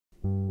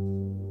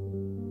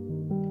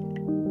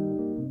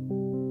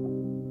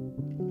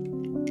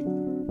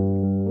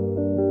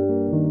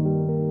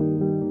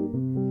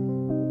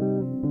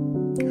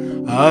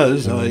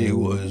As I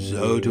was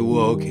out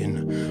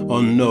walking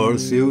on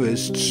North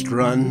Uist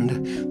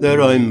Strand,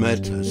 there I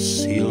met a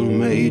seal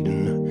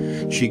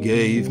maiden. She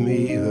gave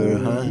me her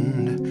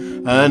hand,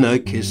 and I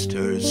kissed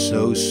her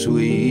so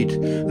sweet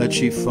that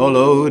she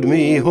followed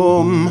me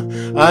home,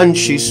 and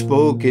she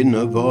spoke in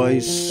a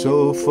voice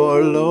so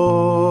forlorn.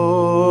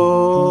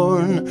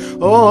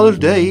 All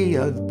day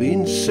I've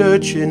been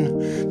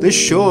searching the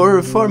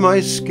shore for my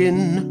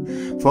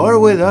skin, for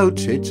without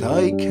it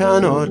I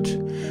cannot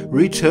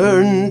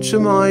return to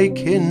my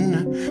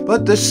kin.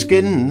 But the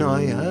skin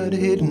I had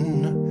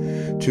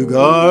hidden to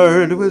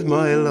guard with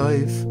my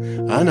life,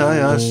 and I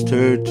asked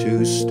her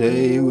to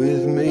stay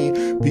with me,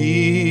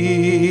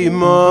 be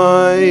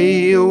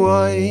my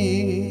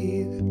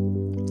wife,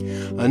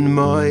 and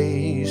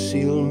my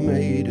seal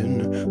maiden,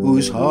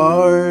 whose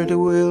heart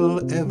will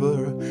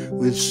ever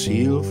with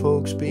seal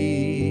folks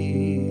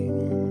be.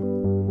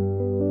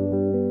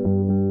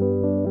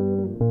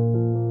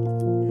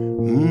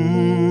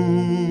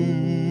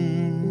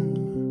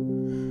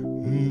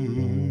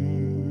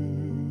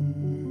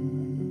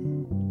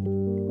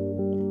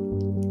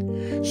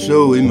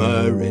 So we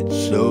married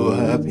so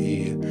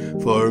happy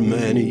for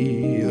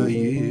many a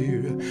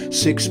year,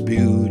 6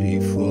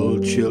 beautiful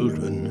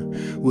children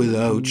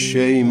without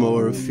shame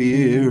or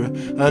fear,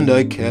 and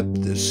I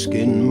kept the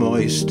skin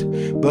moist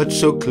but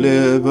so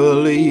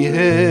cleverly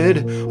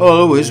hid,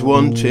 always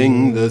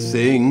wanting the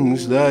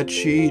things that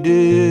she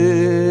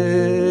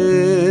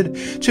did,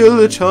 till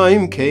the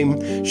time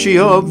came she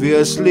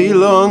obviously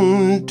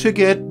longed to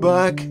get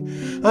back.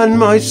 And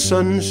my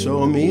son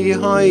saw me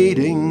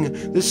hiding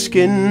the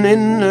skin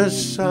in a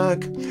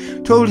sack,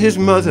 told his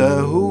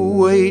mother, who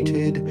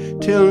waited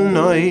till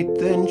night.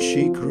 Then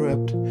she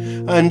crept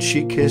and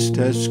she kissed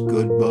us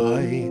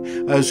goodbye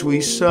as we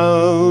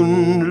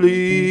soundly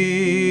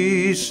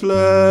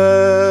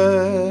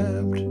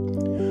slept.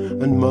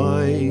 And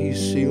my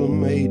seal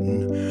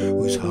maiden,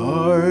 whose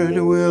heart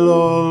will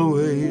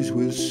always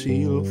with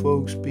seal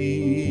folks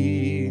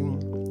be.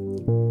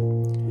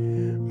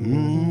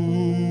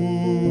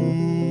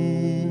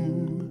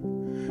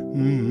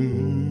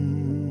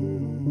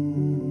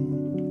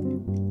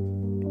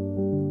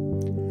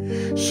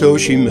 So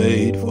she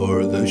made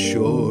for the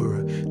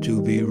shore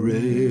to be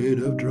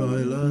rid of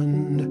dry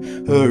land,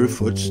 her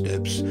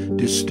footsteps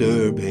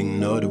disturbing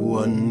not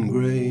one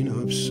grain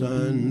of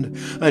sand.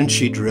 And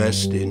she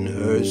dressed in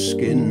her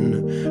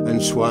skin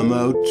and swam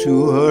out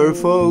to her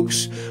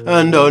folks,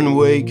 and on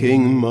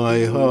waking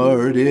my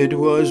heart it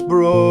was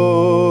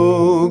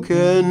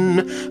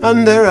broken.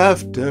 And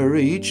thereafter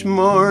each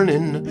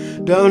morning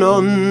down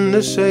on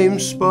the same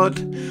spot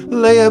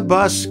lay a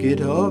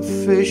basket of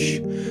fish,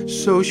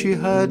 so she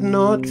had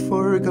not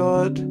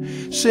forgot.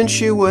 Since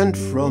she went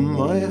from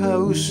my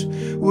house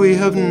we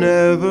have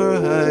never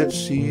had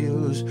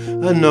seals,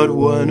 and not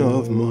one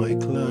of my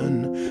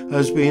clan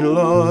has been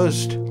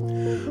lost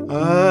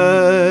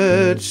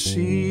at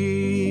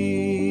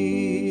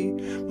sea.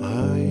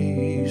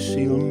 My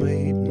seal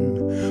maiden,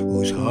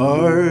 whose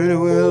heart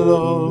will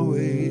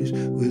always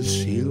with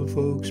seal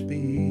folks be.